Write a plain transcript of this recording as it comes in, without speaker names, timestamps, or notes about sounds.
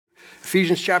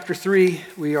Ephesians chapter 3,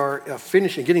 we are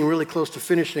getting really close to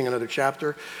finishing another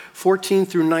chapter. 14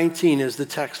 through 19 is the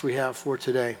text we have for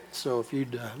today. So if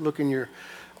you'd look in your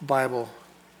Bible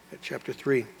at chapter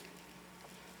 3.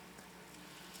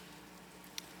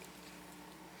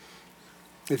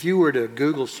 If you were to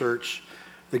Google search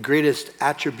the greatest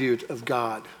attribute of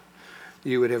God,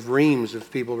 you would have reams of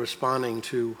people responding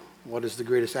to what is the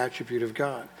greatest attribute of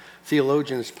God.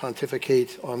 Theologians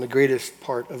pontificate on the greatest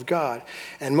part of God.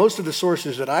 And most of the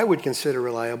sources that I would consider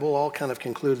reliable all kind of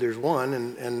conclude there's one,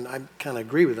 and I kind of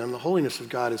agree with them. The holiness of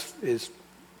God is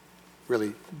really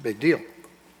a big deal.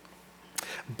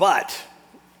 But,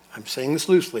 I'm saying this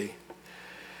loosely,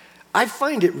 I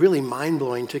find it really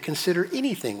mind-blowing to consider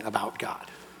anything about God.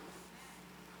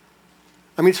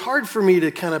 I mean, it's hard for me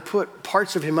to kind of put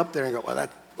parts of him up there and go,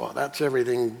 well, that's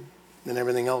everything, and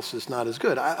everything else is not as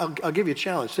good. I'll give you a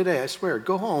challenge today, I swear.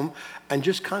 Go home and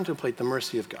just contemplate the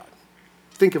mercy of God.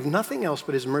 Think of nothing else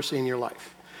but his mercy in your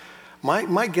life.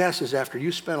 My guess is after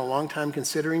you spent a long time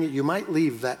considering it, you might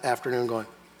leave that afternoon going,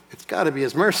 it's got to be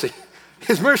his mercy.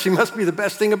 His mercy must be the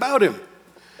best thing about him.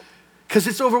 Because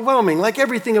it's overwhelming. Like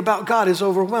everything about God is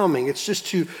overwhelming. It's just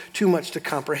too much to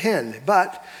comprehend.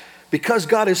 But because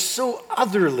God is so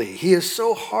otherly, he is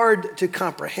so hard to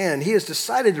comprehend, he has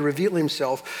decided to reveal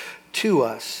himself to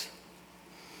us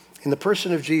in the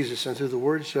person of Jesus and through the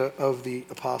words of the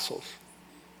apostles.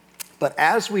 But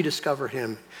as we discover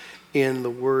him in the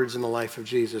words and the life of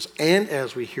Jesus, and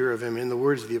as we hear of him in the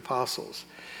words of the apostles,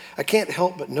 I can't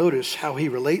help but notice how he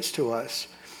relates to us,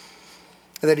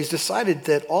 and that he's decided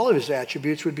that all of his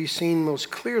attributes would be seen most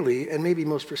clearly and maybe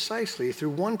most precisely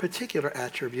through one particular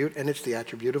attribute, and it's the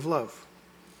attribute of love.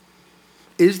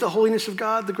 Is the holiness of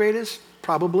God the greatest?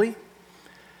 Probably.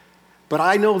 But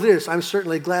I know this, I'm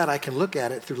certainly glad I can look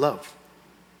at it through love.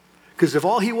 Because if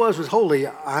all he was holy,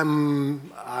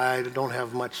 I don't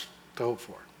have much to hope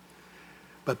for.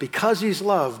 But because he's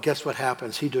love, guess what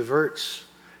happens? He diverts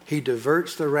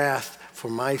the wrath for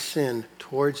my sin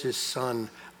towards his son.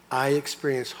 I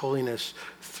experience holiness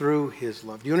through his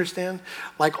love. Do you understand?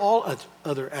 Like all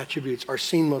other attributes are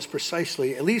seen most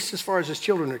precisely, at least as far as his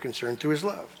children are concerned, through his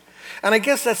love. And I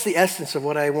guess that's the essence of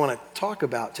what I want to talk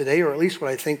about today, or at least what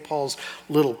I think Paul's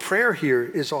little prayer here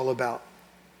is all about.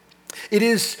 It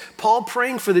is Paul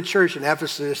praying for the church in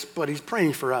Ephesus, but he's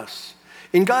praying for us.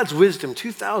 In God's wisdom,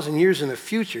 2,000 years in the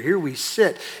future, here we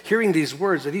sit hearing these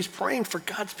words that he's praying for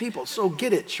God's people. So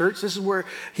get it, church. This is where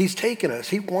he's taken us.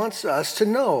 He wants us to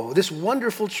know this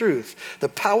wonderful truth, the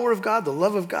power of God, the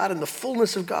love of God, and the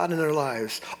fullness of God in our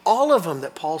lives. All of them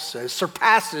that Paul says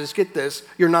surpasses, get this,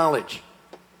 your knowledge.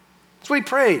 That's what he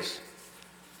prays,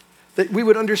 that we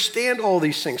would understand all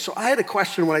these things. So I had a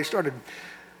question when I started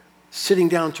sitting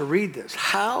down to read this.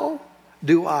 How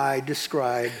do I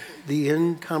describe the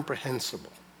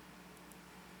incomprehensible?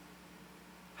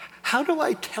 How do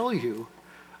I tell you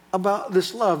about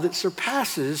this love that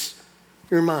surpasses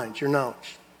your mind, your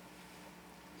knowledge?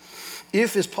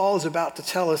 If, as Paul is about to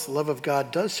tell us, the love of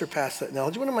God does surpass that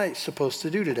knowledge, what am I supposed to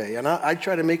do today? And I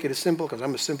try to make it as simple because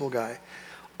I'm a simple guy.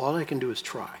 All I can do is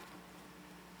try.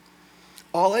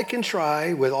 All I can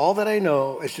try with all that I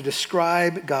know is to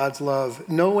describe God's love,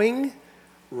 knowing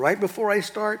right before I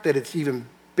start that it's even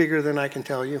bigger than I can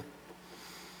tell you.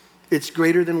 It's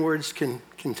greater than words can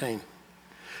contain.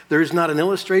 There is not an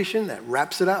illustration that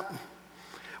wraps it up.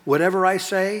 Whatever I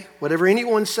say, whatever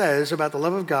anyone says about the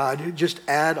love of God, just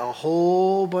add a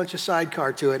whole bunch of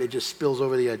sidecar to it. It just spills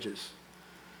over the edges.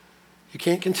 You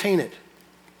can't contain it.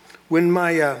 When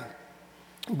my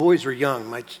boys were young,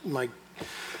 my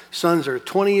sons are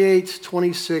 28,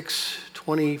 26,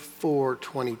 24,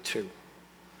 22.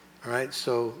 All right,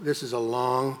 so this is a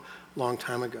long, long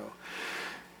time ago.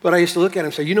 But I used to look at him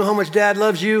and say, you know how much Dad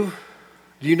loves you?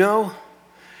 Do you know?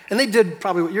 And they did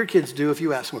probably what your kids do. If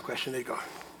you ask them a question, they go,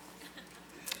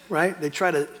 right? They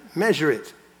try to measure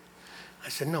it. I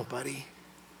said, no, buddy.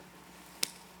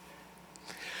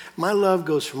 My love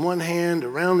goes from one hand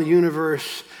around the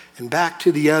universe and back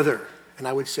to the other. And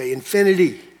I would say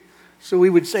infinity. So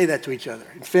we would say that to each other.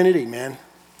 Infinity, man.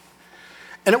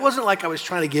 And it wasn't like I was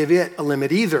trying to give it a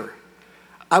limit either.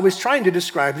 I was trying to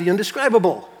describe the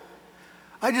indescribable.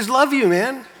 I just love you,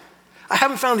 man. I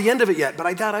haven't found the end of it yet, but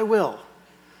I doubt I will.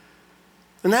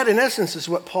 And that, in essence, is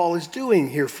what Paul is doing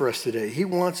here for us today. He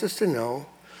wants us to know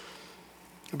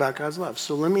about God's love.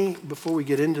 So before we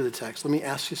get into the text, let me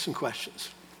ask you some questions.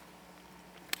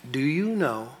 Do you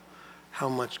know how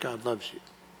much God loves you?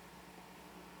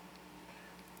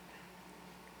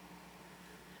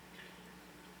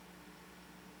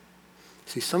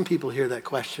 See, some people hear that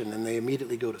question and they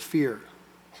immediately go to fear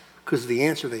because the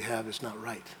answer they have is not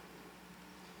right.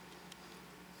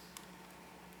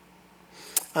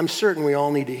 I'm certain we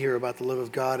all need to hear about the love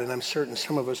of God, and I'm certain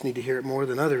some of us need to hear it more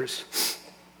than others.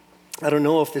 I don't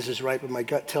know if this is right, but my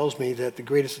gut tells me that the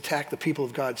greatest attack the people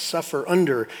of God suffer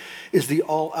under is the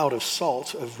all-out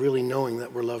assault of really knowing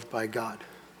that we're loved by God.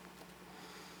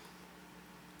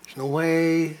 There's no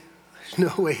way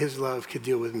his love could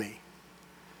deal with me.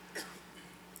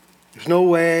 There's no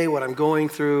way what I'm going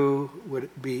through would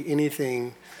be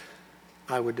anything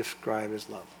I would describe as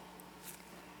love.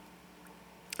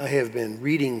 I have been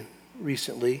reading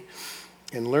recently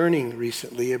and learning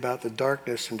recently about the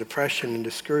darkness and depression and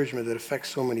discouragement that affects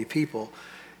so many people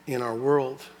in our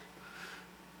world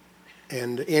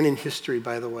and in history,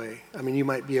 by the way. I mean, you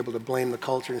might be able to blame the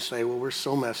culture and say, well, we're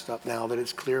so messed up now that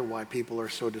it's clear why people are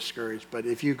so discouraged. But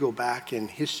if you go back in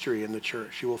history in the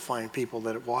church, you will find people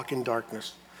that walk in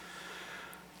darkness.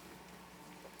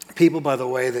 People, by the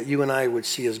way, that you and I would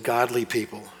see as godly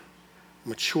people,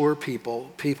 mature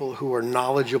people, people who are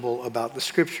knowledgeable about the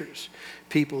scriptures,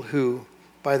 people who,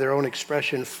 by their own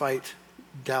expression, fight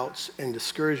doubts and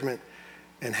discouragement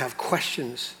and have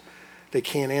questions they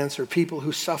can't answer, people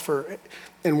who suffer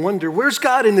and wonder, where's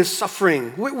God in this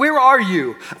suffering? Where are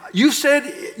you? You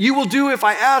said you will do if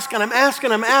I ask, and I'm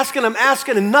asking,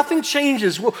 and nothing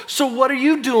changes. Well, so what are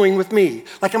you doing with me?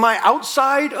 Like, am I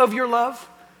outside of your love?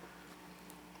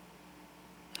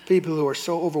 People who are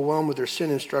so overwhelmed with their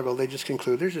sin and struggle, they just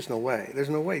conclude, there's just no way. There's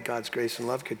no way God's grace and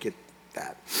love could get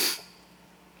that.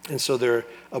 And so they're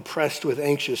oppressed with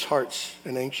anxious hearts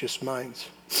and anxious minds.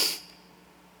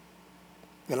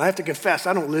 And I have to confess,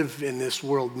 I don't live in this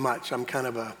world much. I'm kind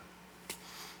of a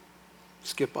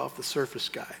skip off the surface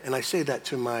guy. And I say that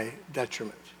to my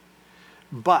detriment.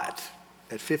 But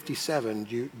at 57,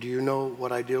 do you know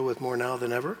what I deal with more now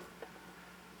than ever?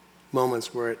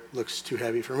 Moments where it looks too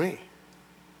heavy for me.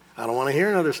 I don't want to hear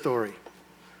another story.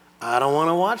 I don't want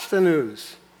to watch the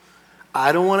news.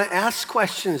 I don't want to ask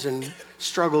questions and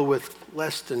struggle with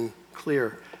less than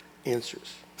clear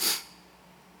answers.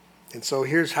 And so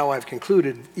here's how I've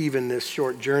concluded even this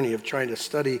short journey of trying to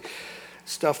study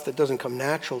stuff that doesn't come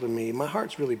natural to me. My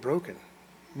heart's really broken,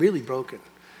 really broken.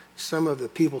 Some of the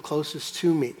people closest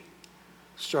to me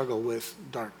struggle with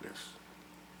darkness,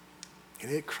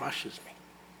 and it crushes me.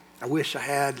 I wish I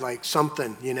had like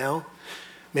something,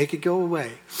 make it go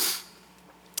away.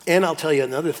 And I'll tell you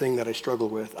another thing that I struggle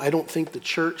with. I don't think the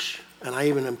church, and I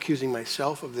even am accusing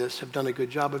myself of this, have done a good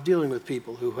job of dealing with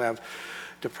people who have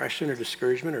depression or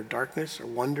discouragement or darkness or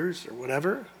wonders or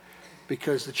whatever,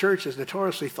 because the church has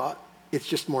notoriously thought it's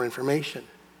just more information.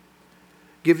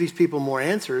 Give these people more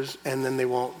answers and then they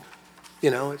won't,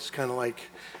 it's kind of like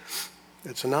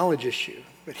it's a knowledge issue.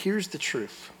 But here's the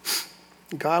truth.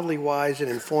 Godly, wise, and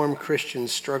informed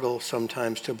Christians struggle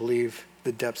sometimes to believe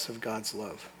the depths of God's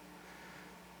love.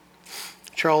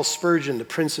 Charles Spurgeon, the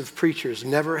Prince of Preachers,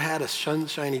 never had a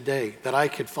sunshiny day that I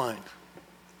could find.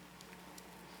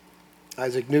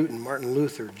 Isaac Newton, Martin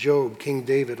Luther, Job, King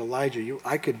David, Elijah,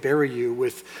 I could bury you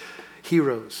with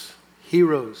heroes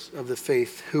of the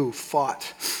faith who fought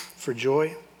for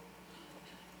joy.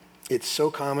 It's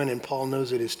so common, and Paul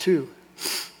knows it is too.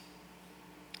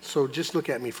 So just look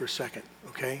at me for a second,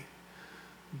 okay?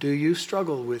 Do you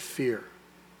struggle with fear?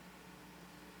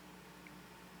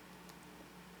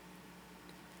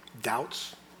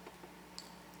 Doubts?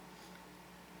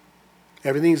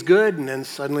 Everything's good, and then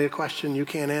suddenly a question you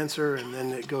can't answer, and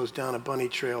then it goes down a bunny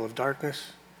trail of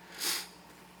darkness.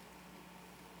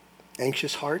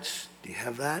 Anxious hearts? Do you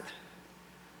have that?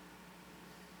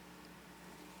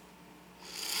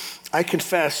 I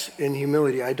confess in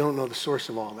humility, I don't know the source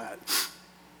of all that.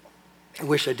 I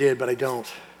wish I did, but I don't.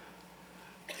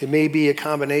 It may be a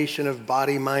combination of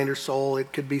body, mind, or soul.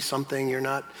 It could be something you're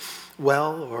not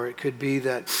well, or it could be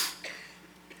that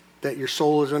your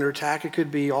soul is under attack. It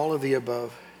could be all of the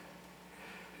above.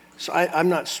 So I'm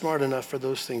not smart enough for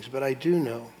those things, but I do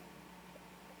know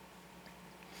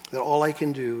that all I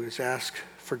can do is ask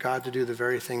for God to do the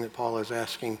very thing that Paul is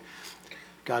asking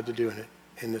God to do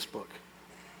in this book.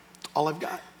 All I've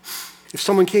got. If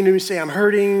someone came to me and say, I'm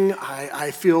hurting,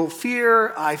 I feel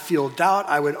fear, I feel doubt,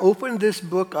 I would open this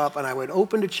book up and I would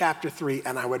open to chapter 3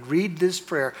 and I would read this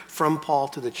prayer from Paul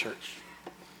to the church.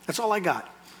 That's all I got.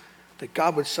 That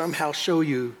God would somehow show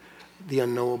you the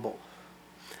unknowable.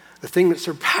 The thing that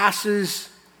surpasses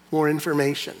more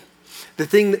information. The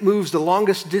thing that moves the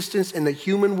longest distance in the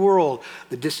human world,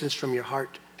 the distance from your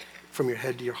heart, from your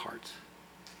head to your heart.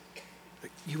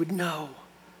 That you would know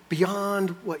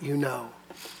beyond what you know.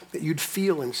 That you'd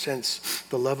feel and sense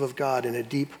the love of God in a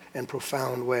deep and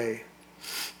profound way.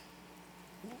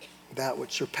 That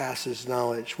which surpasses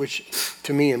knowledge, which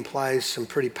to me implies some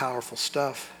pretty powerful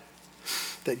stuff.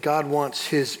 that God wants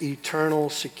his eternal,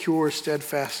 secure,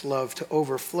 steadfast love to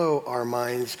overflow our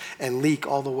minds and leak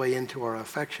all the way into our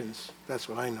affections. That's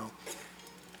what I know.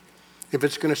 If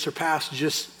it's going to surpass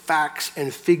just facts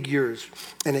and figures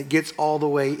and it gets all the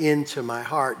way into my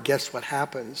heart, guess what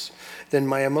happens? Then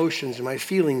my emotions and my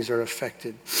feelings are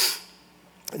affected.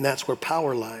 And that's where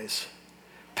power lies.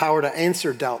 Power to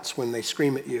answer doubts when they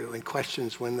scream at you and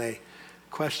questions when they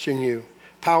question you.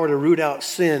 Power to root out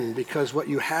sin, because what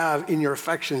you have in your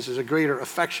affections is a greater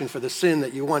affection for the sin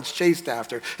that you once chased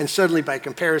after. And suddenly by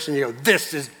comparison you go,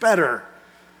 this is better.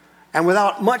 And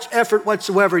without much effort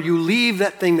whatsoever, you leave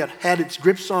that thing that had its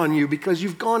grips on you because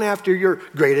you've gone after your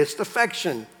greatest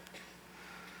affection.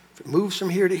 If it moves from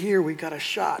here to here, we've got a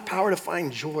shot. Power to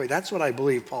find joy. That's what I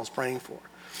believe Paul's praying for.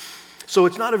 So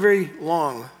it's not a very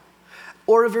long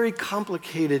or a very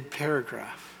complicated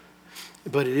paragraph,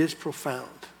 but it is profound.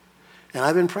 And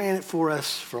I've been praying it for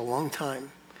us for a long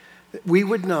time. That we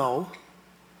would know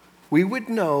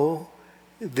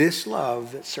this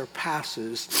love that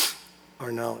surpasses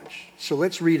our knowledge. So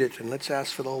let's read it and let's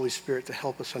ask for the Holy Spirit to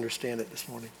help us understand it this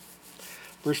morning.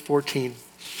 Verse 14,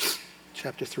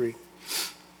 chapter 3.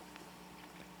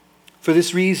 For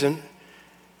this reason,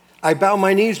 I bow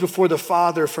my knees before the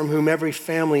Father, from whom every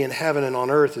family in heaven and on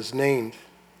earth is named,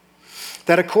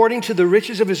 that according to the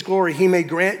riches of his glory, he may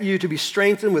grant you to be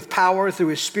strengthened with power through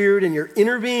his Spirit in your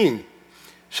inner being,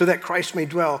 so that Christ may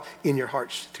dwell in your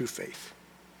hearts through faith.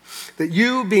 That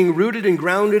you, being rooted and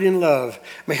grounded in love,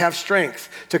 may have strength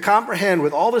to comprehend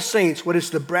with all the saints what is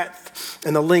the breadth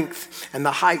and the length and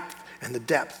the height and the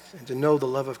depth, and to know the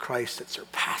love of Christ that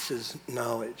surpasses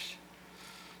knowledge,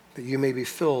 that you may be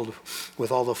filled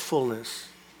with all the fullness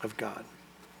of God.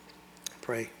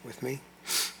 Pray with me.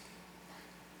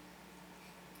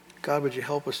 God, would you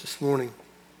help us this morning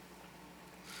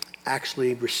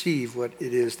actually receive what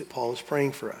it is that Paul is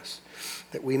praying for us,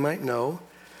 that we might know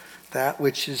that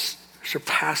which is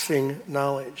surpassing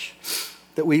knowledge,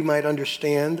 that we might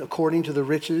understand, according to the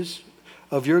riches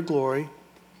of your glory,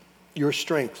 your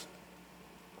strength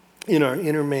in our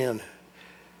inner man,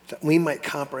 that we might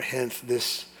comprehend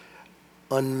this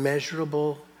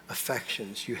unmeasurable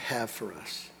affections you have for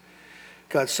us.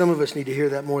 God, some of us need to hear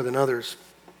that more than others.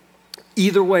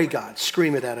 Either way, God,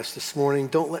 scream it at us this morning.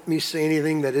 Don't let me say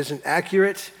anything that isn't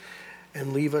accurate,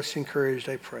 and leave us encouraged,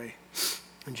 I pray.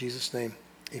 In Jesus' name,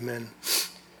 amen.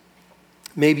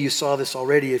 Maybe you saw this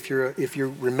already if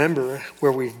you remember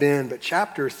where we've been, but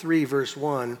chapter 3, verse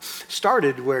 1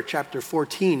 started where chapter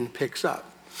 14 picks up.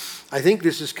 I think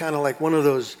this is kind of like one of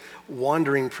those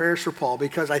wandering prayers for Paul,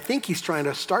 because I think he's trying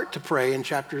to start to pray in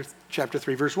chapter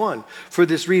 3, verse 1. For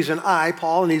this reason, I,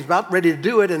 Paul, and he's about ready to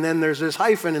do it, and then there's this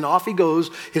hyphen, and off he goes.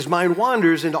 His mind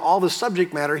wanders into all the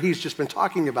subject matter he's just been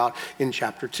talking about in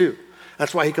chapter 2.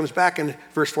 That's why he comes back in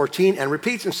verse 14 and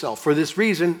repeats himself. For this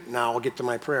reason, now I'll get to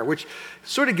my prayer, which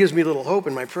sort of gives me a little hope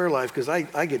in my prayer life, because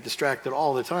I get distracted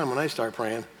all the time when I start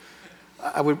praying.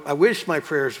 I wish my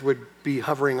prayers would be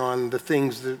hovering on the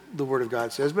things that the Word of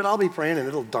God says, but I'll be praying and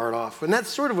it'll dart off. And that's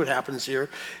sort of what happens here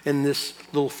in this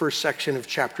little first section of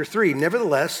chapter 3.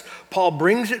 Nevertheless, Paul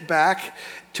brings it back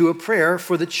to a prayer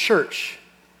for the church.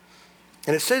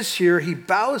 And it says here, he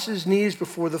bows his knees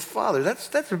before the Father.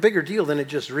 That's a bigger deal than it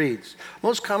just reads.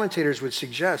 Most commentators would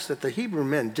suggest that the Hebrew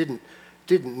men didn't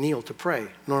kneel to pray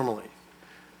normally.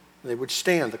 They would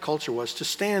stand. The culture was to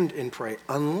stand and pray,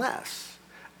 unless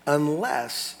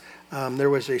there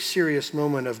was a serious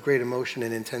moment of great emotion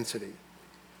and intensity.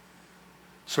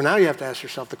 So now you have to ask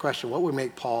yourself the question, what would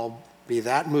make Paul be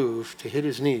that moved to hit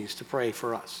his knees to pray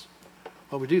for us?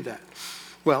 What would do that?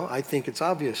 Well, I think it's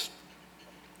obvious.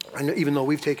 I know, even though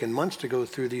we've taken months to go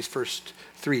through these first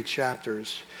 3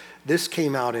 chapters, this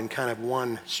came out in kind of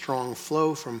one strong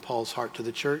flow from Paul's heart to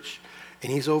the church,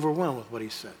 and he's overwhelmed with what he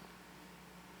said.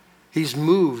 He's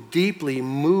moved, deeply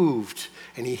moved,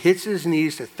 and he hits his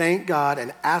knees to thank God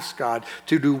and ask God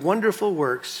to do wonderful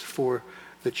works for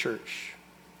the church.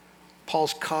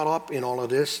 Paul's caught up in all of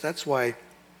this. That's why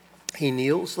he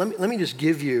kneels. Let me just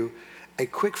give you a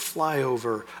quick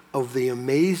flyover of the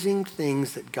amazing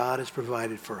things that God has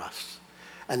provided for us.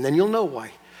 And then you'll know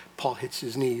why Paul hits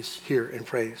his knees here and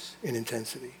prays in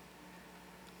intensity.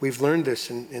 We've learned this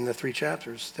in the 3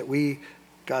 chapters, that we,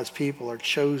 God's people, are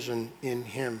chosen in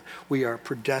him. We are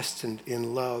predestined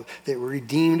in love, that we're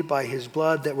redeemed by his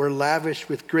blood, that we're lavished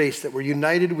with grace, that we're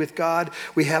united with God.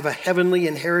 We have a heavenly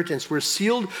inheritance. We're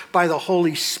sealed by the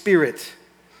Holy Spirit.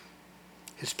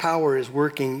 His power is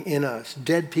working in us.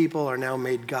 Dead people are now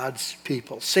made God's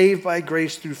people. Saved by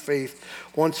grace through faith,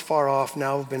 once far off,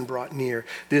 now have been brought near.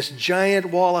 This giant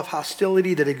wall of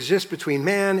hostility that exists between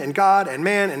man and God and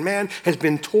man has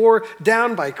been torn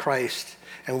down by Christ.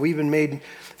 and we've been made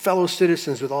fellow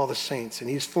citizens with all the saints. And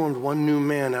he's formed one new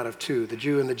man out of two, the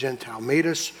Jew and the Gentile, made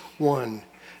us one.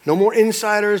 No more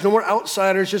insiders, no more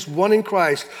outsiders, just one in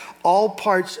Christ, all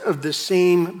parts of the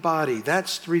same body.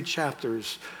 That's 3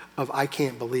 chapters of I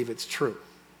can't believe it's true.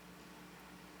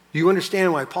 Do you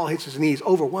understand why Paul hits his knees,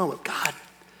 overwhelmed with God,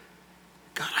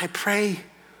 I pray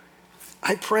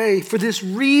for this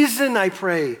reason. I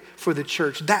pray for the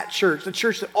church, the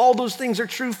church that all those things are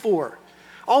true for,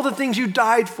 all the things you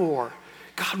died for.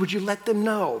 God, would you let them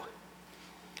know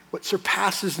what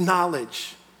surpasses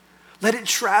knowledge? Let it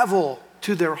travel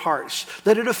to their hearts.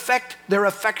 Let it affect their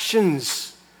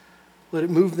affections. Let it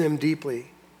move them deeply.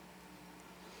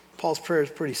 Paul's prayer is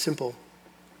pretty simple.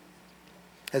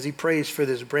 As he prays for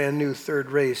this brand new third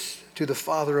race to the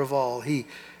Father of all, he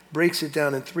breaks it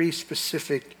down in 3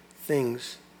 specific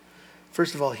things.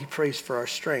 First of all, he prays for our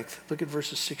strength. Look at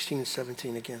verses 16 and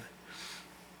 17 again.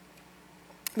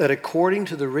 That according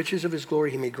to the riches of his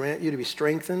glory, he may grant you to be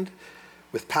strengthened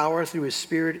with power through his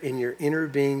Spirit in your inner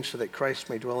being, so that Christ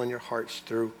may dwell in your hearts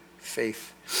through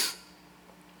faith.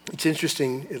 It's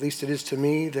interesting, at least it is to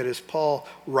me, that as Paul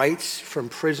writes from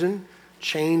prison,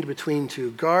 chained between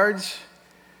 2 guards,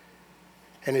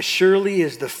 and as surely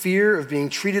as the fear of being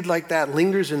treated like that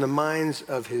lingers in the minds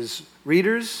of his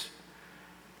readers,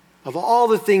 of all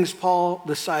the things Paul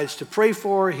decides to pray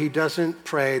for, he doesn't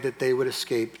pray that they would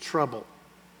escape trouble.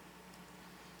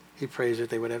 He prays that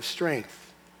they would have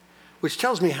strength, which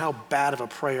tells me how bad of a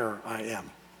prayer I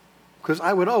am. Because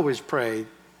I would always pray,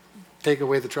 take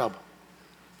away the trouble.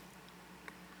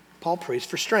 Paul prays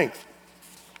for strength.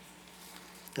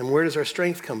 And where does our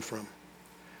strength come from?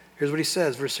 Here's what he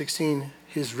says, verse 16,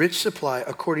 his rich supply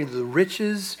according to the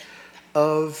riches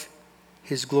of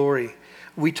his glory.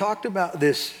 We talked about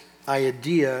this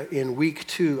idea in week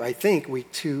 2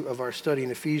 of our study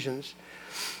in Ephesians.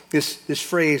 This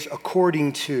phrase,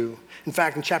 according to. In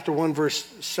fact, in chapter 1, verse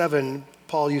 7,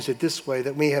 Paul used it this way,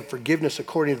 that we have forgiveness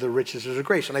according to the riches of his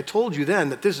grace. And I told you then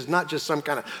that this is not just some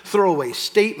kind of throwaway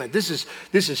statement. This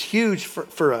is huge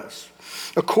for us.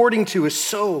 According to is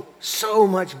so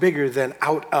much bigger than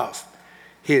out of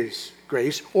his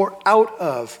grace or out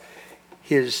of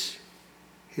his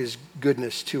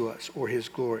goodness to us or his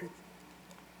glory.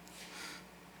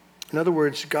 In other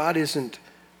words, God isn't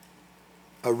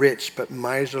a rich but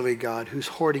miserly God who's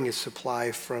hoarding his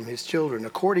supply from his children.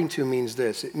 According to means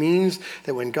this. It means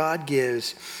that when God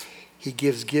gives, he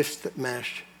gives gifts that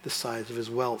match the size of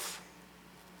his wealth.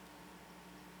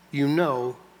 You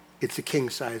know it's a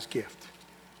king-size gift.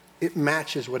 It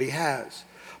matches what he has.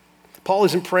 Paul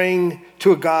isn't praying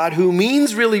to a God who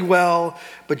means really well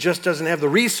but just doesn't have the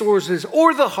resources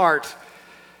or the heart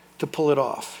to pull it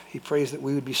off. He prays that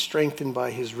we would be strengthened by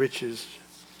his riches.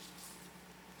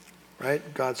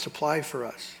 Right? God's supply for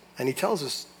us. And he tells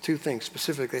us 2 things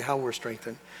specifically how we're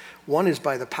strengthened. One is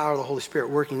by the power of the Holy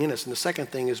Spirit working in us. And the second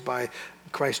thing is by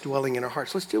Christ dwelling in our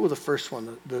hearts. Let's deal with the first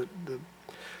one, the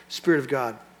Spirit of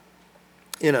God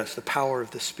in us, the power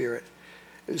of the Spirit.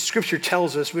 Scripture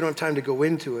tells us, we don't have time to go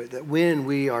into it, that when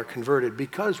we are converted,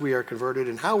 because we are converted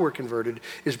and how we're converted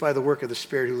is by the work of the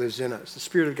Spirit who lives in us. The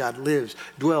Spirit of God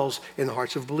dwells in the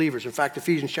hearts of believers. In fact,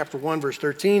 Ephesians chapter 1, verse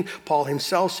 13, Paul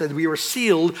himself said we were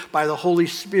sealed by the Holy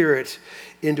Spirit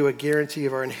into a guarantee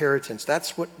of our inheritance.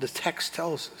 That's what the text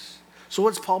tells us. So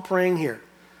what's Paul praying here?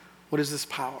 What is this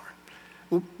power?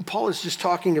 Well, Paul is just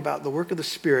talking about the work of the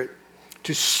Spirit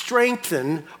to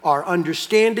strengthen our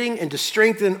understanding and to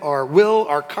strengthen our will,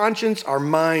 our conscience, our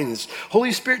minds.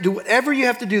 Holy Spirit, do whatever you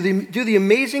have to do. Do the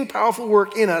amazing, powerful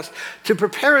work in us to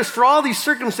prepare us for all these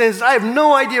circumstances. I have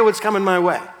no idea what's coming my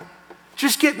way.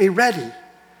 Just get me ready.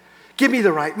 Give me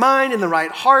the right mind and the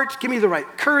right heart. Give me the right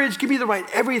courage. Give me the right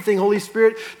everything, Holy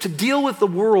Spirit, to deal with the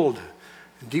world,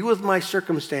 deal with my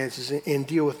circumstances, and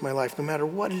deal with my life, no matter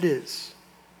what it is.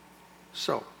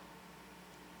 So,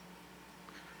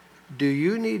 do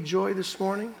you need joy this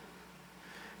morning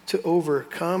to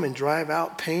overcome and drive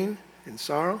out pain and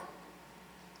sorrow?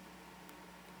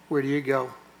 Where do you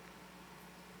go?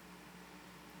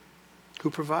 Who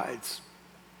provides?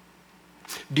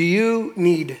 Do you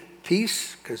need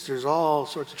peace because there's all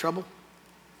sorts of trouble?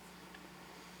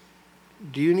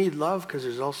 Do you need love because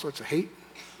there's all sorts of hate?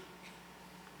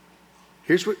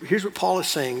 Here's what Paul is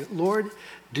saying. Lord,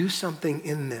 do something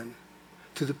in them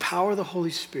through the power of the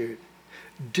Holy Spirit.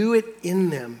 Do it in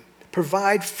them.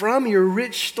 Provide from your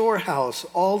rich storehouse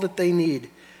all that they need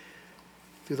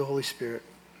through the Holy Spirit.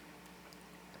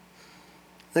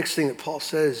 Next thing that Paul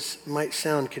says might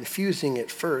sound confusing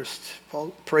at first.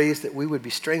 Paul prays that we would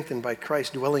be strengthened by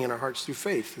Christ dwelling in our hearts through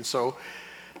faith. And so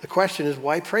the question is,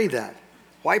 why pray that?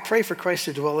 Why pray for Christ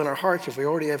to dwell in our hearts if we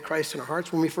already have Christ in our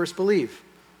hearts when we first believe?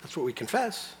 That's what we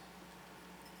confess.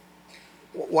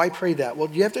 Why pray that? Well,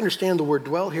 you have to understand the word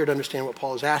dwell here to understand what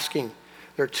Paul is asking.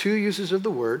 There are two uses of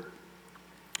the word.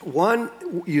 One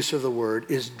use of the word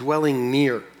is dwelling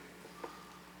near.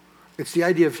 It's the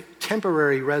idea of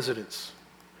temporary residence.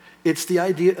 It's the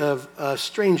idea of a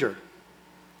stranger,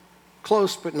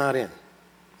 close but not in.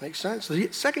 Makes sense? The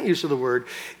second use of the word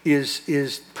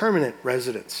is permanent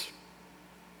residence.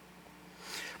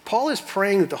 Paul is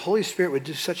praying that the Holy Spirit would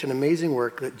do such an amazing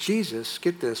work that Jesus,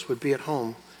 get this, would be at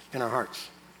home in our hearts.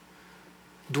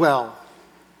 Dwell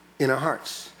in our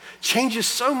hearts. Change us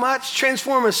so much,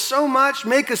 transform us so much,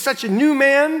 make us such a new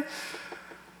man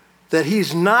that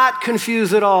he's not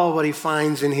confused at all what he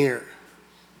finds in here.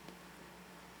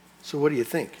 So what do you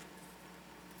think?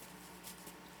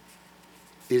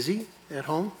 Is he at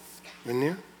home in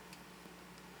there?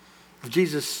 If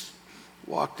Jesus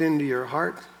walked into your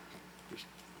heart, just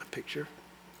a picture.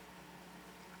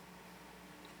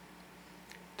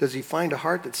 Does he find a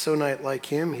heart that's so not like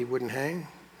him he wouldn't hang?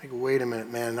 Like, wait a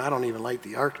minute, man, I don't even like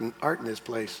the art in this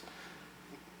place.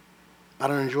 I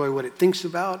don't enjoy what it thinks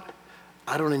about.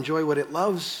 I don't enjoy what it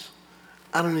loves.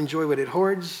 I don't enjoy what it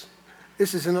hoards.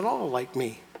 This isn't at all like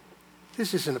me.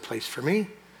 This isn't a place for me.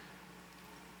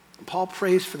 Paul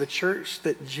prays for the church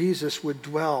that Jesus would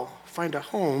dwell, find a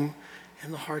home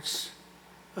in the hearts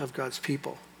of God's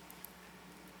people.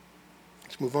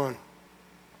 Let's move on.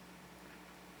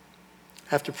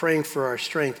 After praying for our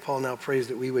strength, Paul now prays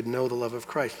that we would know the love of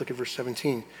Christ. Look at verse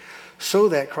 17. So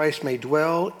that Christ may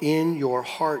dwell in your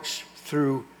hearts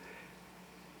through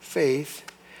faith,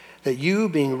 that you,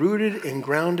 being rooted and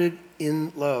grounded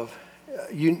in love.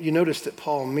 You notice that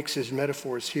Paul mixes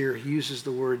metaphors here. He uses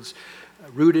the words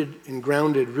rooted and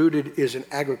grounded. Rooted is an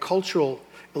agricultural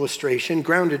illustration.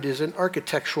 Grounded is an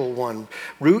architectural one.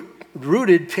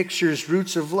 Rooted pictures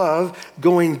roots of love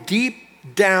going deep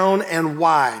down and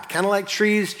wide, kind of like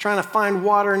trees trying to find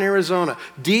water in Arizona,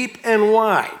 deep and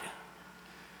wide.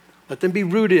 Let them be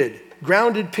rooted.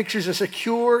 Grounded pictures a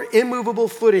secure, immovable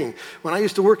footing. When I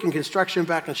used to work in construction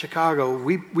back in Chicago,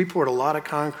 we poured a lot of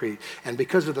concrete, and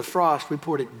because of the frost, we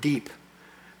poured it deep,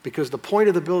 because the point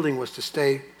of the building was to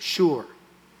stay sure.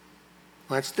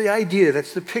 That's the idea,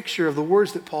 that's the picture of the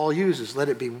words that Paul uses. Let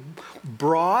it be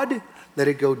broad, let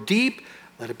it go deep,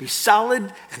 let it be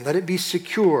solid, and let it be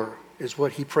secure, is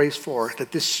what he prays for,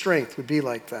 that this strength would be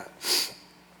like that.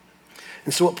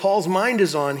 And so what Paul's mind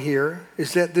is on here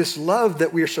is that this love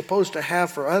that we are supposed to have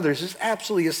for others is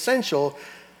absolutely essential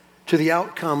to the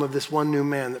outcome of this one new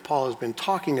man that Paul has been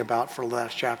talking about for the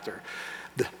last chapter.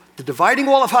 The dividing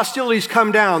wall of hostilities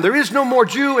come down. There is no more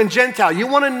Jew and Gentile. You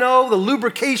want to know the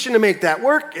lubrication to make that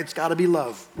work? It's got to be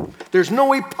love. There's no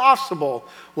way possible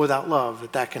without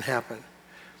love that can happen.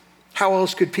 How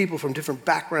else could people from different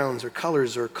backgrounds or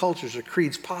colors or cultures or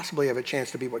creeds possibly have a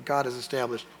chance to be what God has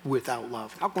established without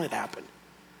love? How can it happen?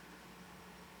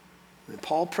 And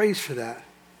Paul prays for that.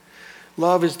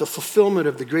 Love is the fulfillment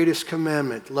of the greatest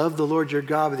commandment. Love the Lord your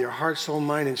God with your heart, soul,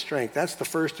 mind, and strength. That's the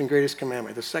first and greatest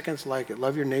commandment. The second's like it.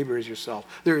 Love your neighbor as yourself.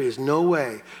 There is no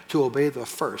way to obey the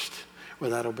first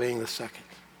without obeying the second.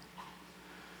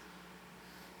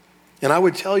 And I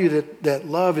would tell you that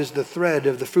love is the thread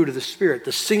of the fruit of the Spirit,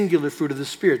 the singular fruit of the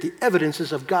Spirit, the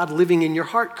evidences of God living in your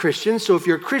heart, Christian. So if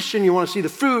you're a Christian, you want to see the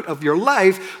fruit of your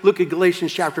life, look at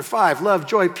Galatians chapter 5. Love,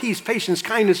 joy, peace, patience,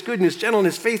 kindness, goodness,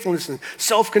 gentleness, faithfulness, and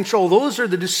self-control. Those are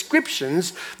the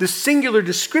descriptions, the singular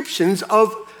descriptions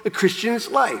of a Christian's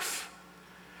life.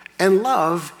 And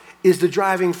love is the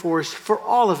driving force for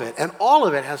all of it. And all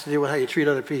of it has to do with how you treat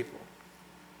other people.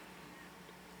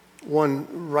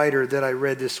 One writer that I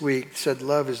read this week said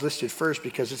love is listed first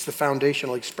because it's the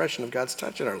foundational expression of God's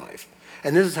touch in our life.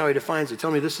 And this is how he defines it.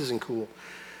 Tell me this isn't cool.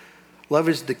 Love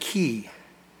is the key.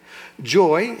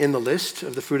 Joy, in the list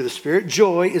of the fruit of the Spirit,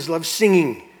 joy is love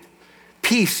singing.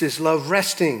 Peace is love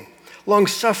resting.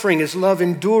 Long-suffering is love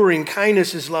enduring.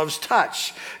 Kindness is love's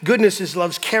touch. Goodness is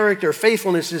love's character.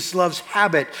 Faithfulness is love's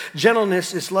habit.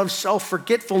 Gentleness is love's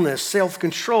self-forgetfulness.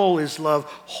 Self-control is love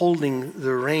holding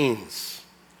the reins.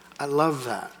 I love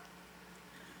that.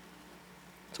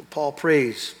 So Paul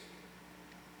prays.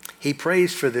 He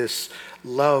prays for this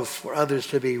love for others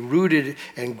to be rooted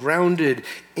and grounded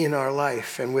in our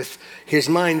life. And with his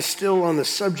mind still on the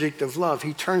subject of love,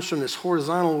 he turns from this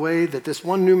horizontal way that this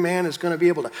one new man is going to be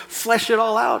able to flesh it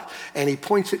all out, and he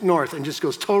points it north and just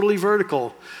goes totally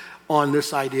vertical on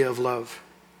this idea of love.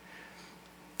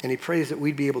 And he prays that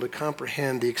we'd be able to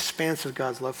comprehend the expanse of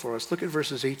God's love for us. Look at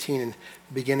verses 18 and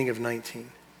beginning of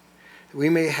 19. We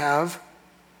may have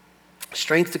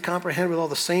strength to comprehend with all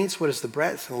the saints what is the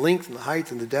breadth and the length and the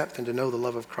height and the depth, and to know the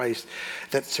love of Christ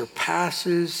that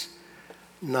surpasses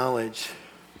knowledge.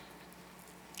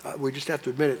 We just have to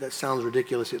admit it. That sounds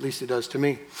ridiculous. At least it does to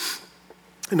me.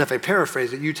 And if I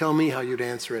paraphrase it, you tell me how you'd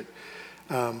answer it.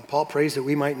 Paul prays that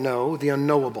we might know the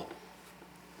unknowable.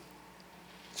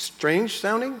 Strange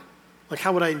sounding? Like,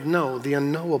 how would I know the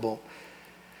unknowable?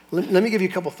 Let me give you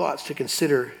a couple thoughts to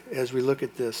consider as we look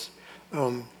at this.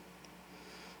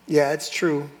 Yeah, it's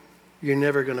true. You're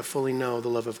never going to fully know the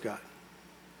love of God.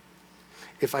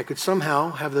 If I could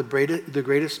somehow have the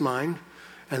greatest mind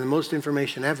and the most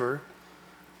information ever,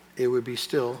 it would be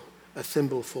still a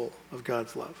thimbleful of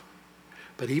God's love.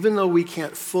 But even though we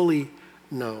can't fully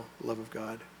know the love of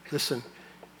God, listen,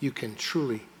 you can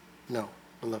truly know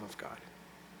the love of God.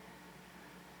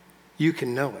 You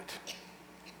can know it.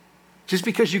 Just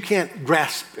because you can't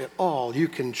grasp it all, you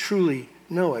can truly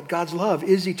know it. God's love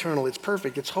is eternal, it's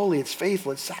perfect, it's holy, it's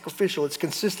faithful, it's sacrificial, it's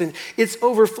consistent, it's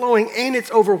overflowing, and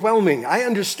it's overwhelming. I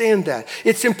understand that.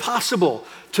 It's impossible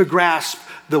to grasp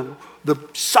the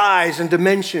size and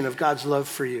dimension of God's love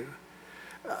for you.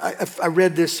 I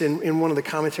read this in one of the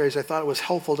commentaries. I thought it was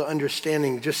helpful to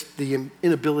understanding just the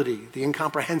inability, the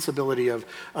incomprehensibility of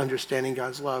understanding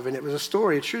God's love. And it was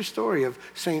a true story of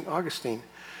St. Augustine,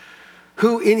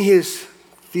 who in his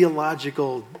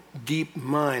theological deep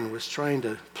mind was trying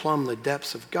to plumb the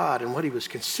depths of God, and what he was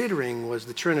considering was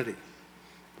the Trinity.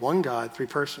 One God, three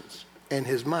persons. And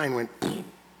his mind went,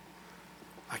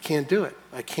 I can't do it.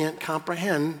 I can't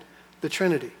comprehend the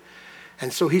Trinity.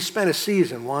 And so he spent a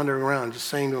season wandering around just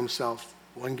saying to himself,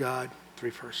 one God, three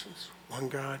persons. One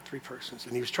God, three persons.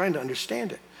 And he was trying to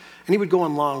understand it. And he would go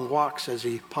on long walks as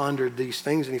he pondered these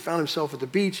things, and he found himself at the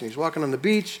beach, and he's walking on the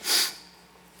beach.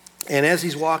 And as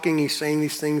he's walking, he's saying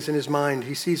these things in his mind.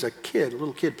 He sees a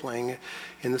little kid playing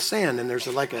in the sand, and there's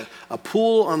a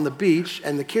pool on the beach,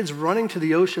 and the kid's running to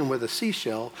the ocean with a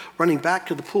seashell, running back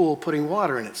to the pool, putting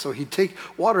water in it. So he'd take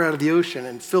water out of the ocean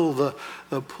and fill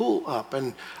the pool up.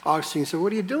 And Augustine said,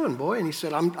 what are you doing, boy? And he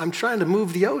said, I'm trying to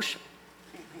move the ocean.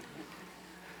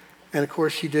 And of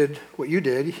course, he did what you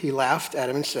did. He laughed at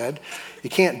him and said, you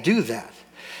can't do that.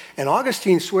 And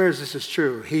Augustine swears this is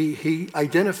true. He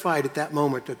identified at that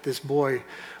moment that this boy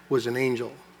was an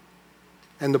angel.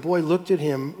 And the boy looked at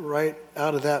him right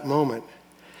out of that moment.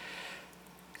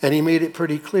 And he made it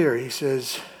pretty clear. He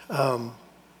says, I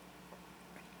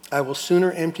will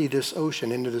sooner empty this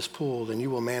ocean into this pool than you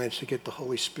will manage to get the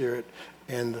Holy Spirit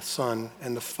and the Son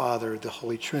and the Father, the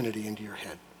Holy Trinity, into your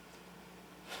head.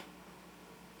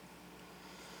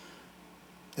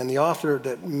 And the author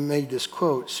that made this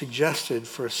quote suggested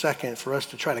for a second for us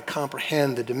to try to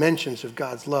comprehend the dimensions of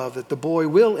God's love, that the boy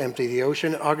will empty the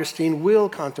ocean. Augustine will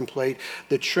contemplate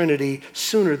the Trinity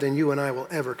sooner than you and I will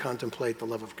ever contemplate the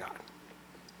love of God.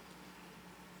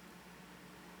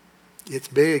 It's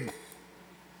big.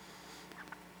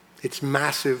 It's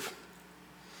massive.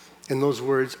 And those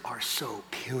words are so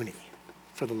puny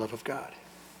for the love of God.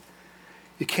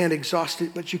 You can't exhaust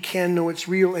it, but you can know it's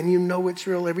real, and you know it's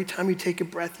real. Every time you take a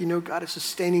breath, you know God is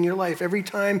sustaining your life. Every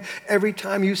time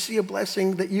you see a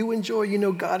blessing that you enjoy, you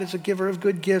know God is a giver of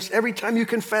good gifts. Every time you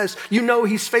confess, you know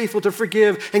He's faithful to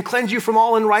forgive and cleanse you from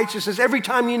all unrighteousness. Every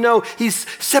time you know He's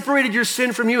separated your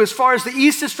sin from you as far as the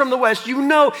east is from the west, you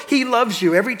know He loves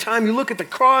you. Every time you look at the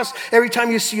cross, every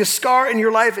time you see a scar in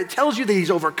your life, it tells you that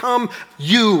He's overcome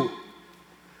you,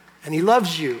 and He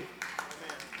loves you.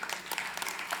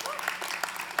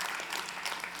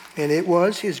 And it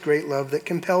was His great love that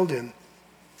compelled Him.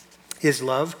 His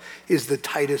love is the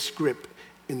tightest grip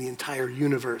in the entire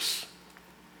universe.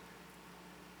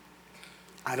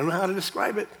 I don't know how to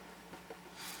describe it.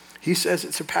 He says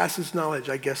it surpasses knowledge.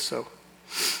 I guess so.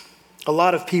 A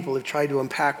lot of people have tried to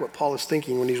unpack what Paul is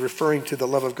thinking when he's referring to the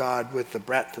love of God with the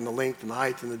breadth and the length and the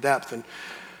height and the depth. And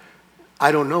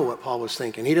I don't know what Paul was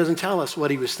thinking. He doesn't tell us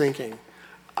what he was thinking.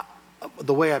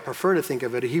 The way I prefer to think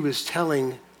of it, he was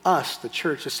telling us, the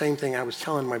church, the same thing I was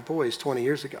telling my boys 20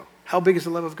 years ago. How big is the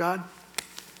love of God?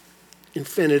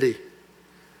 Infinity.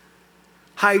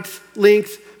 Height,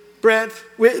 length, breadth,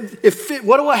 width.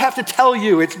 What do I have to tell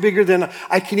you? It's bigger than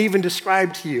I can even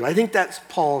describe to you. I think that's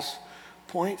Paul's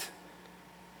point.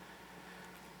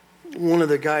 One of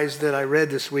the guys that I read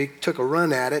this week took a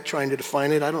run at it, trying to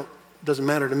define it. Doesn't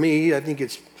matter to me. I think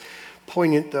it's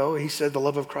poignant, though. He said the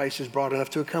love of Christ is broad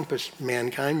enough to encompass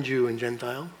mankind, Jew and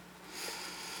Gentile.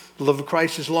 The love of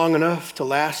Christ is long enough to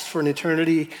last for an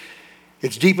eternity.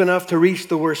 It's deep enough to reach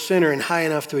the worst sinner and high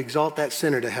enough to exalt that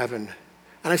sinner to heaven.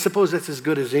 And I suppose that's as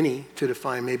good as any to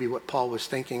define maybe what Paul was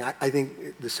thinking. I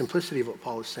think the simplicity of what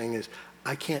Paul is saying is,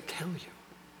 I can't tell you.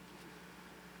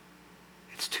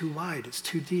 It's too wide, it's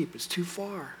too deep, it's too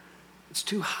far, it's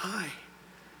too high.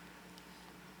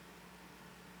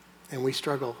 And we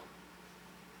struggle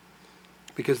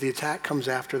because the attack comes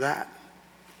after that.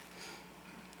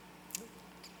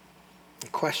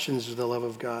 questions of the love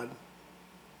of God.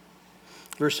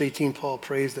 Verse 18, Paul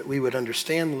prays that we would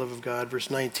understand the love of God. Verse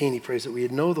 19, he prays that we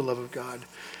would know the love of God.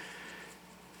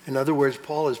 In other words,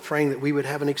 Paul is praying that we would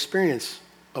have an experience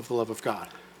of the love of God.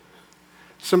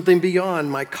 Something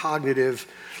beyond my cognitive,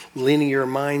 linear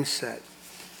mindset.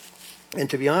 And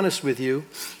to be honest with you,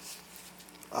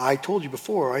 I told you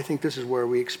before, I think this is where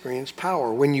we experience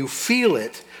power. When you feel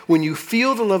it, when you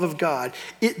feel the love of God,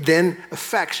 it then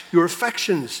affects your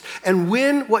affections. And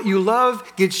when what you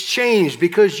love gets changed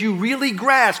because you really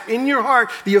grasp in your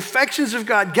heart the affections of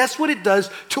God, guess what it does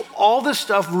to all the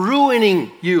stuff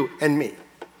ruining you and me?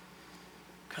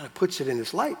 Kind of puts it in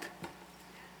this light.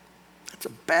 That's a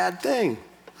bad thing.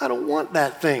 I don't want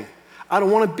that thing. I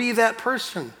don't want to be that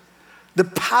person. The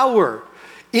power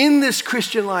in this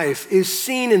Christian life is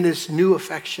seen in this new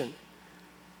affection.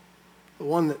 The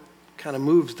one that kind of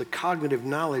moves the cognitive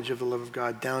knowledge of the love of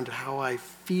God down to how I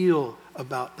feel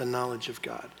about the knowledge of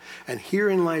God. And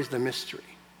herein lies the mystery.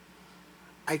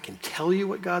 I can tell you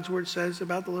what God's word says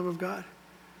about the love of God,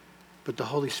 but the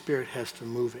Holy Spirit has to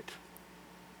move it.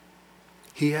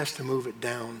 He has to move it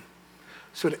down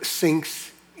so that it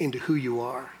sinks into who you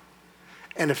are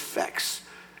and affects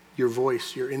your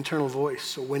voice, your internal voice.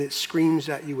 So when it screams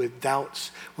at you with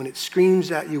doubts, when it screams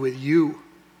at you with you,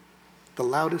 the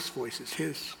loudest voice is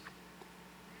his.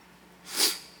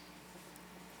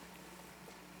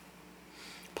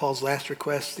 Paul's last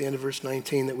request, the end of verse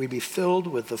 19, that we be filled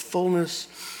with the fullness,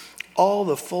 all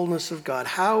the fullness of God.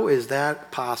 How is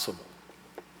that possible?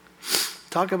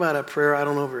 Talk about a prayer I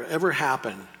don't know if it ever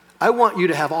happened. I want you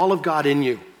to have all of God in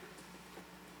you.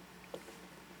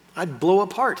 I'd blow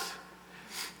apart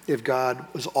if God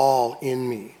was all in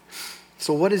me.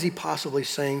 So what is he possibly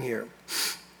saying here?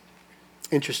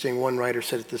 Interesting, one writer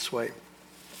said it this way.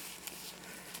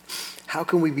 How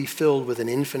can we be filled with an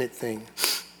infinite thing?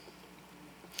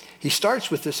 He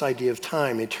starts with this idea of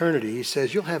time, eternity. He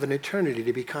says, you'll have an eternity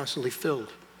to be constantly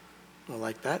filled. I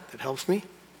like that. That helps me.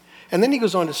 And then he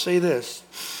goes on to say this,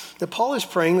 that Paul is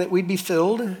praying that we'd be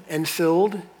filled and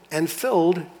filled and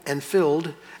filled and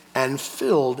filled and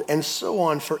filled and so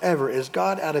on forever as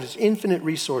God out of his infinite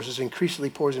resources increasingly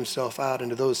pours himself out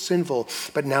into those sinful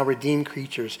but now redeemed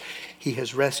creatures he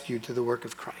has rescued to the work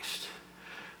of Christ.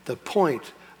 The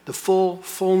point, the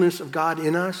fullness of God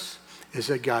in us is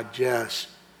that God just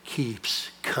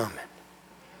keeps coming.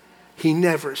 He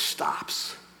never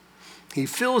stops. He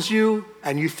fills you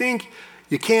and you think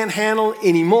you can't handle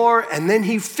anymore, and then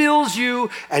he fills you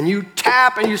and you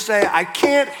tap and you say, I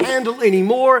can't handle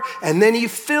anymore, and then he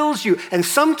fills you. And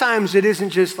sometimes it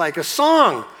isn't just like a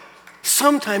song.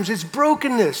 Sometimes it's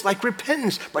brokenness, like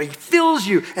repentance, but he fills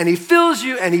you and he fills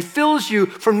you and he fills you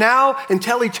from now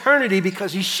until eternity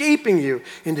because he's shaping you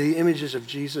into the images of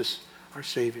Jesus, our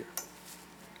Savior.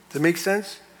 Does that make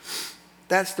sense?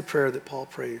 That's the prayer that Paul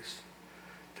prays.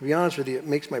 To be honest with you, it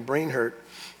makes my brain hurt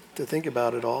to think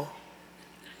about it all.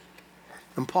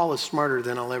 And Paul is smarter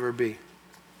than I'll ever be.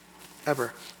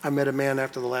 Ever. I met a man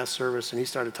after the last service and he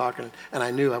started talking and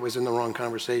I knew I was in the wrong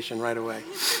conversation right away.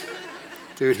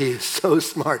 Dude, he is so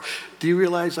smart. Do you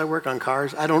realize I work on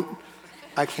cars?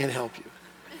 I can't help you.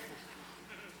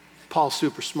 Paul's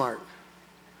super smart.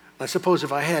 I suppose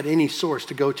if I had any source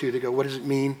to go, what does it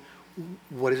mean?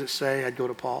 What does it say? I'd go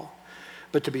to Paul.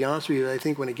 But to be honest with you, I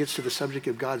think when it gets to the subject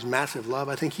of God's massive love,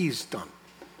 I think he's done.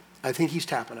 I think he's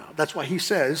tapping out. That's why he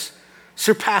says,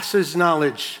 surpasses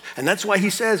knowledge. And that's why he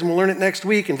says, and we'll learn it next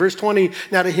week in verse 20,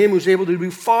 now to him who's able to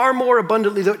do far more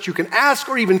abundantly than what you can ask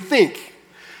or even think.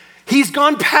 He's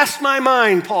gone past my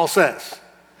mind, Paul says.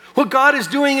 What God is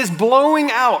doing is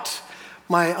blowing out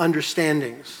my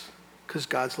understandings because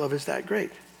God's love is that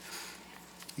great.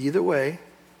 Either way,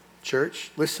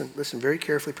 church, listen very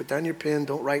carefully. Put down your pen.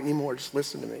 Don't write anymore. Just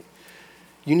listen to me.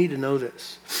 You need to know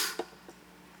this.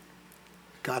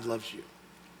 God loves you.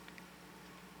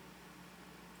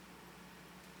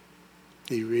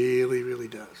 He really, really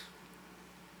does.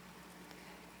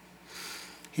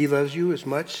 He loves you as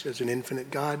much as an infinite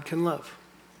God can love.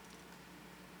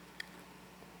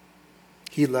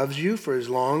 He loves you for as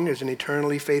long as an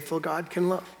eternally faithful God can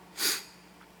love.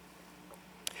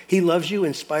 He loves you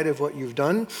in spite of what you've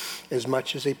done as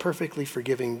much as a perfectly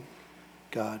forgiving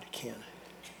God can.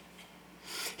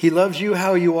 He loves you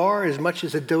how you are as much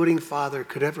as a doting father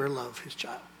could ever love his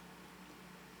child.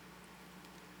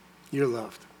 You're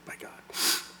loved by God.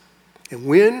 And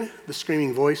when the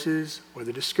screaming voices or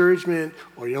the discouragement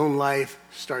or your own life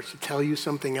starts to tell you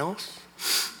something else,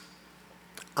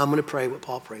 I'm going to pray what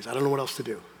Paul prays. I don't know what else to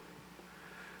do.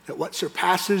 That what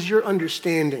surpasses your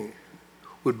understanding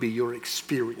would be your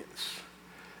experience.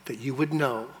 That you would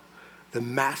know the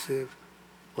massive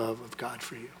love of God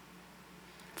for you.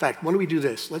 In fact, why don't we do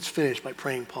this? Let's finish by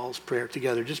praying Paul's prayer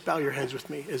together. Just bow your heads with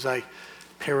me as I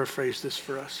paraphrase this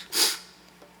for us.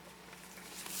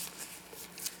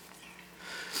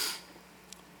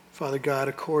 Father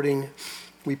God,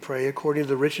 we pray, according to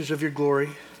the riches of your glory,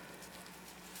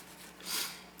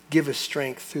 give us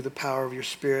strength through the power of your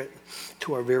Spirit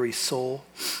to our very soul.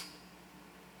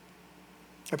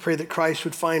 I pray that Christ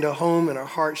would find a home in our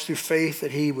hearts through faith,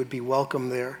 that he would be welcome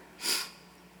there.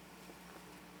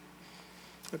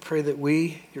 I pray that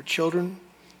we, your children,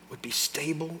 would be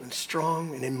stable and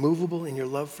strong and immovable in your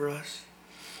love for us.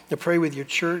 I pray with your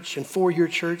church and for your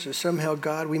church that somehow,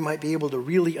 God, we might be able to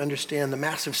really understand the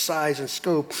massive size and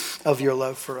scope of your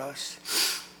love for us.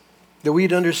 That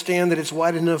we'd understand that it's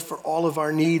wide enough for all of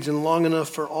our needs and long enough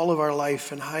for all of our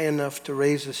life and high enough to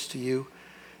raise us to you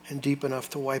and deep enough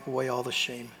to wipe away all the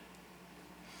shame.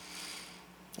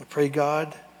 I pray,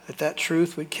 God, that that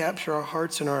truth would capture our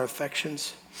hearts and our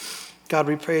affections. God,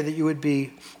 we pray that you would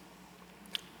be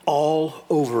all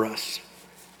over us.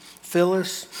 Fill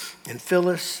us and fill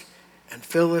us and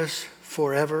fill us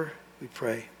forever, we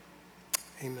pray.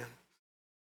 Amen.